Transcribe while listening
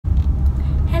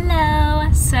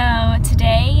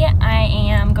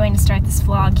going to start this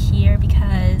vlog here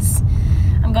because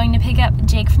I'm going to pick up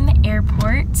Jake from the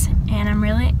airport and I'm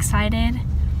really excited.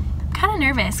 I'm kind of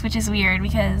nervous, which is weird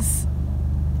because,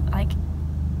 like,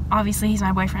 obviously he's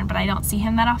my boyfriend, but I don't see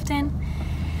him that often.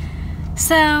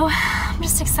 So I'm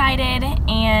just excited,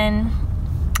 and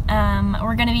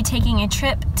we're going to be taking a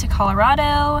trip to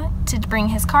Colorado to bring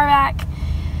his car back.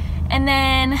 And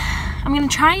then I'm going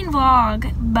to try and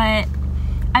vlog, but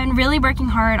I've been really working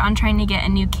hard on trying to get a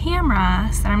new camera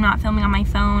so that I'm not filming on my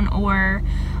phone or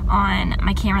on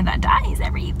my camera that dies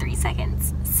every 3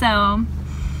 seconds. So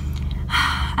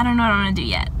I don't know what I want to do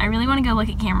yet. I really want to go look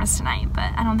at cameras tonight,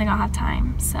 but I don't think I'll have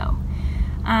time. So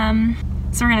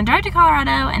we're gonna drive to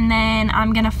Colorado, and then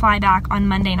I'm gonna fly back on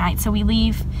Monday night. So we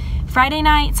leave Friday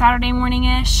night, Saturday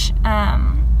morning-ish,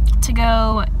 to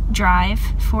go drive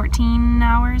 14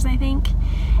 hours, I think.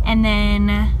 And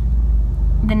then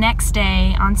the next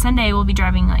day, on Sunday, we'll be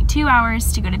driving like 2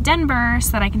 hours to go to Denver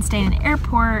so that I can stay in the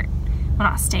airport. Well,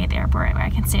 not stay at the airport, I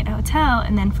can stay at a hotel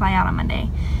and then fly out on Monday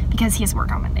because he has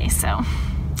work on Monday, so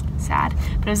sad.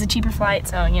 But it was a cheaper flight,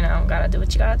 so, you know, gotta do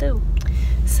what you gotta do.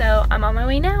 So I'm on my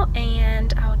way now,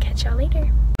 and I'll catch y'all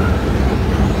later.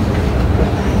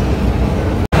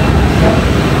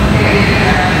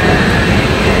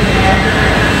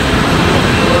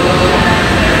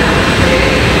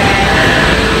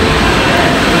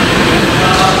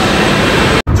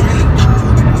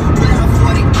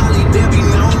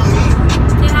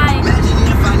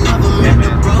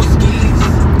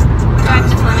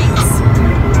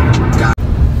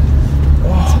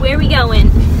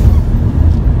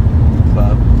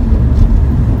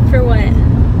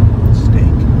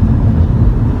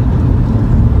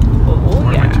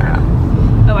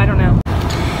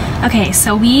 Okay,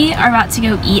 so we are about to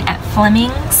go eat at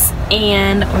Fleming's,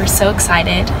 and we're so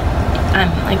excited. I'm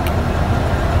like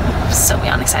so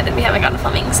beyond excited. We haven't gone to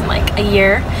Fleming's in like a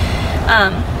year.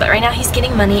 But right now he's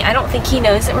getting money. I don't think he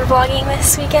knows that we're vlogging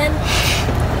this weekend,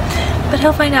 but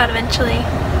he'll find out eventually.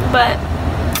 But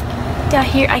yeah,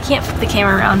 here, I can't flip the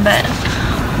camera around, but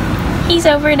he's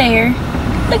over there.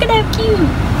 Look at how cute.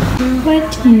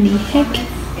 What in the heck?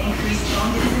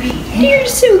 You're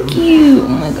so cute. Oh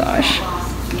my gosh.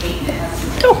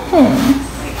 Go home.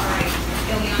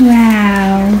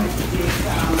 Wow.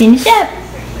 Finish up.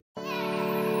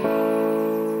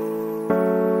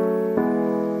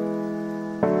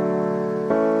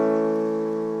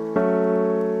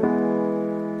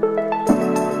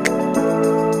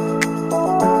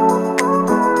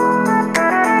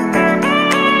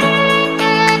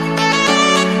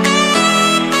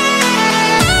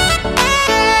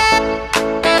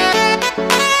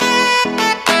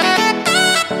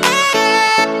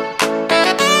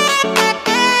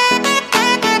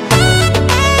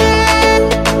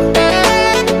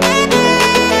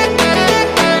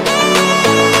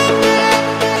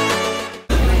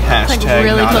 Like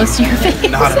really close to your face.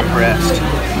 Not impressed.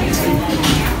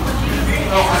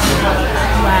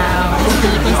 Wow,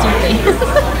 really close to your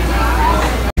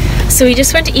face. So we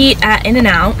just went to eat at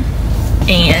In-N-Out,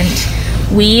 and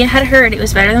we had heard it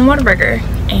was better than Whataburger,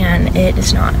 and it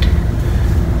is not.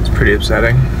 It's pretty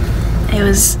upsetting. It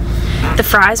was, the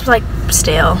fries were like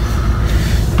stale.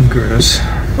 Gross.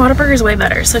 Whataburger's way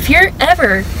better. So if you're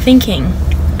ever thinking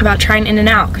about trying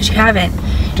In-N-Out because you haven't,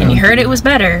 and you heard it was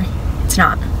better, it's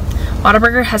not.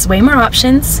 Whataburger has way more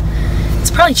options.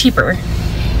 It's probably cheaper,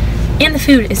 and the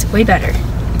food is way better.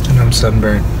 And I'm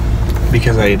sunburnt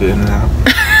because I ate it In-N-Out.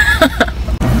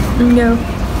 No.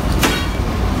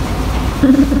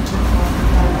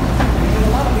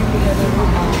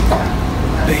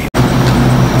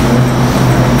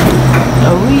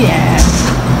 Oh yeah.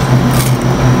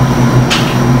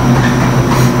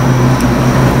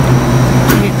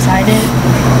 Are you excited?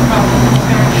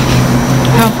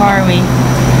 How far are we?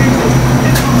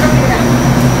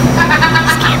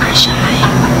 It's camera shy.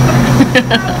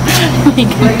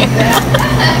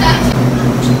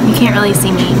 You can't really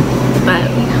see me, but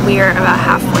we are about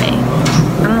halfway.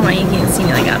 I don't know why you can't see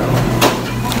me like that.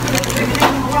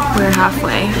 We're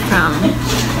halfway from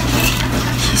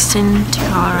Houston to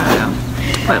Colorado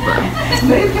to Pueblo.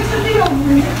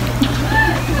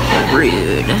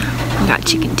 Rude. We got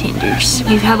chicken tenders.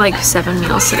 We've had like 7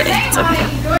 meals today. It's okay.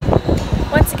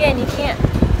 Once again, you can't,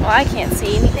 well, I can't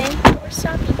see anything. We're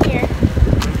stopping here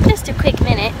just a quick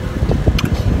minute.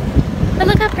 But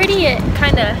look how pretty it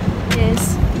kind of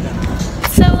is.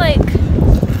 It's so like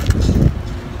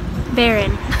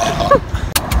barren.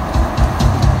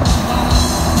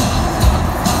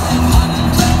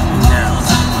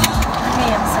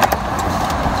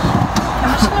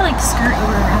 Skirt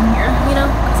over around here, you know,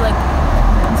 because like no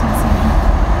one's gonna see me.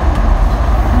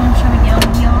 I'm trying to get on the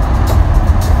wheel.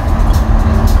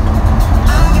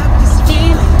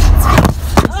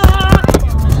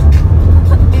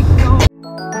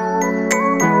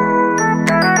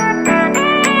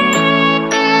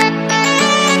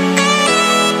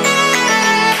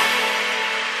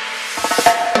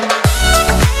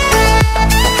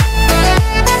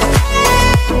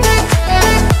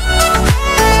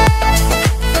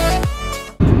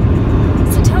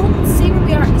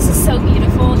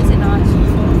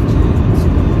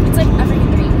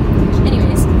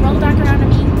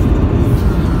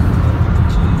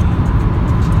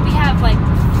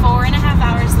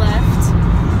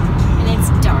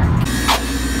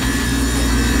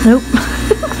 Nope.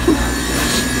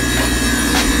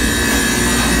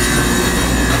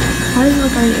 Why does it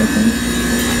look already open?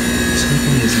 It's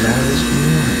opening as loud as you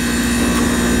want.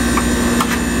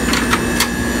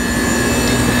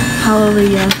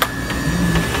 Hallelujah.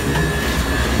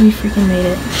 We freaking made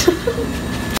it.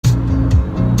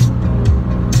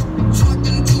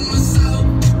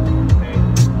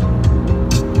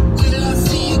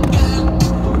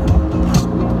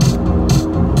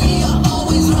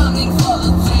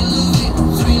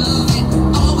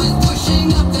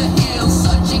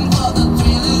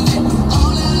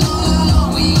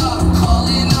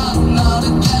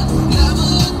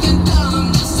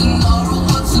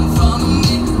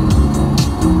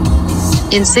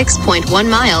 In 6.1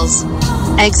 miles.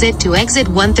 Exit to exit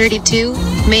 132,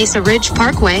 Mesa Ridge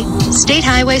Parkway, State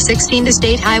Highway 16 to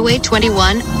State Highway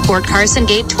 21, Fort Carson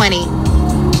Gate 20.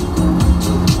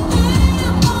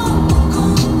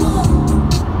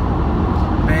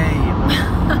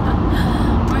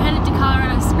 We're headed to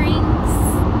Colorado Springs,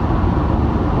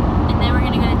 and then we're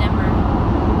gonna go to Denver.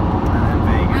 And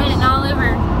Vegas. We're heading all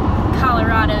over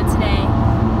Colorado today.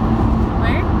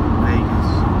 Where? Vegas.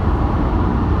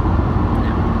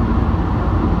 No.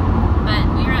 But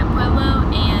we were at Pueblo,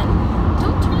 and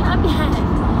don't turn it up yet.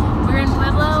 We were in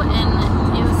Pueblo, and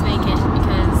it was vacant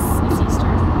because it's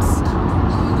Easter. So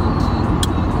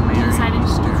we decided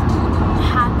Easter.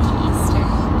 Happy Easter.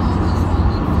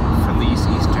 Feliz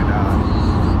Easter, dog.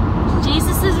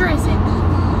 Jesus is risen.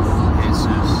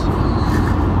 Jesus.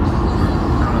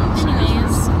 I don't know how to say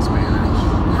Anyways. it in Spanish.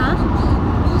 Huh?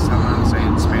 That's how I'm say it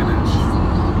in Spanish.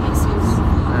 Jesus.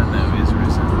 I don't know, is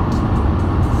risen.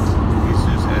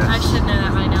 Jesus has. I should know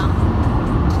that by now.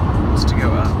 It's to go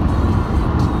up.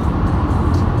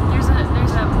 There's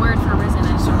a word for risen.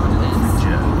 I just don't know what it is.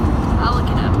 Joe. I'll look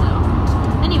it up though.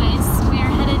 Anyways, we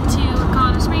are headed to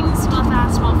Colorado Springs real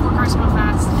fast, well, Fort Carson real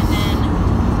fast, and then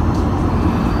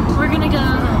we're gonna go.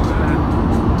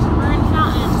 We're in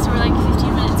Fountain, so we're like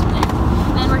 15 minutes from there.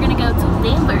 Then we're gonna go to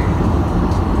Denver.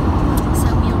 So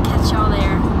we'll catch y'all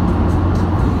there.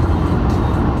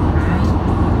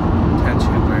 Catch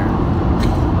you where?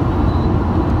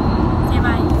 Say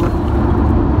bye.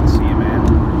 See you, man.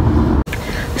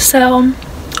 So,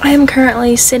 I am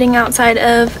currently sitting outside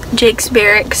of Jake's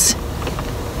barracks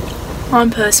on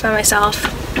post by myself.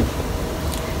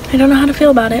 I don't know how to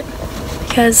feel about it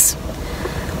because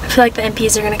I feel like the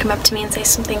MPs are going to come up to me and say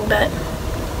something, but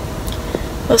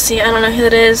we'll see. I don't know who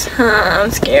that is.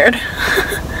 I'm scared.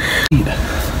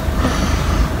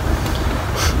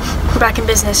 We're back in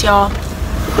business, y'all.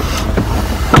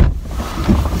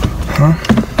 Huh?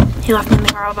 He left me in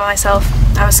the car all by myself.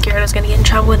 I was scared I was going to get in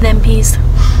trouble with the MPs.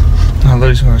 I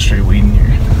literally just want to straight weed in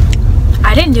here.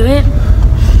 I didn't do it.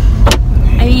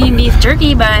 I eat beef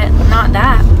jerky, but not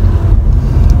that.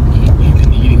 You've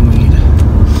been eating weed.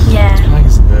 Yeah. I like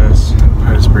it's this.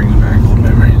 I just brings back old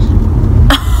memories.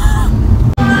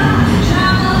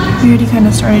 We already kind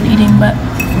of started eating, but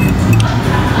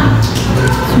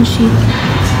sushi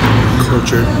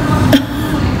Culture.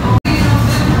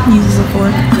 uses a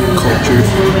fork. Culture.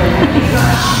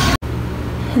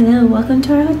 Hello, welcome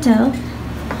to our hotel.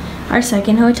 Our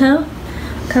second hotel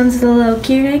comes with a little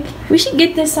Keurig. We should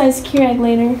get this size Keurig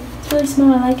later. It's really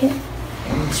small, I like it.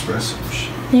 Espresso.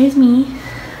 There's me.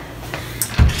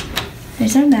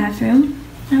 There's our bathroom.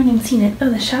 I haven't even seen it. Oh,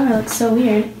 the shower looks so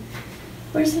weird.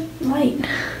 Where's the light?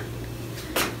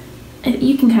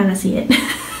 You can kind of see it.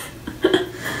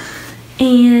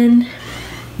 and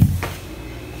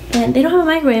they don't have a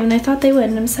microwave, and I thought they would,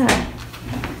 and I'm sad.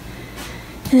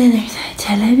 And then there's a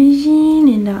television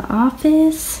in the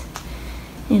office,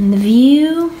 and the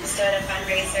view. Just doing a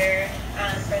fundraiser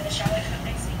for the Charlotte Cup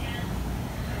next weekend.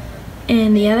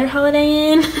 And the other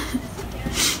Holiday Inn.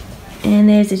 And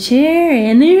there's a chair,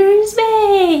 and there's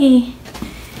Bay.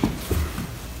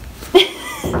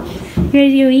 You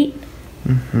ready to go eat?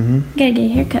 Mm-hmm. Gotta get a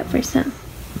haircut first, huh?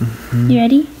 You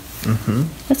ready? Mm-hmm.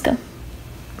 Let's go.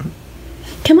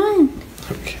 Come on.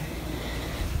 Okay.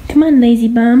 Come on, lazy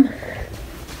bum.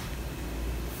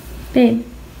 Babe,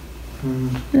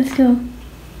 let's go.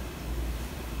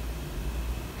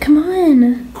 Come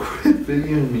on. Quit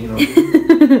videoing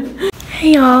me.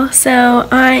 Hey y'all, so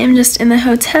I am just in the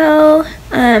hotel.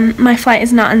 My flight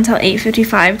is not until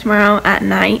 8:55 tomorrow at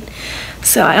night.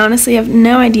 So I honestly have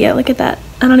no idea. Look at that.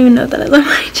 I don't even know that I love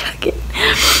my jacket.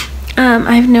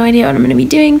 I have no idea what I'm going to be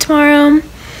doing tomorrow.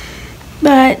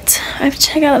 But I have to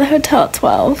check out the hotel at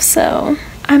 12. So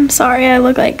I'm sorry I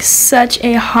look like such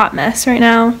a hot mess right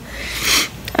now.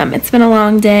 It's been a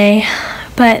long day.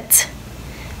 But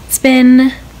it's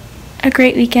been a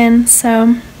great weekend.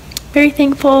 So very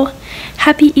thankful.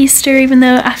 Happy Easter, even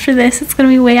though after this it's gonna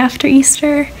be way after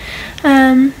Easter.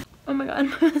 Oh my god,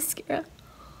 my mascara.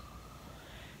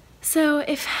 So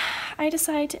if I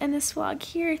decide to end this vlog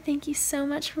here, thank you so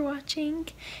much for watching,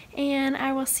 and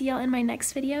I will see y'all in my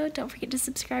next video. Don't forget to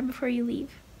subscribe before you leave.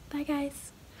 Bye guys.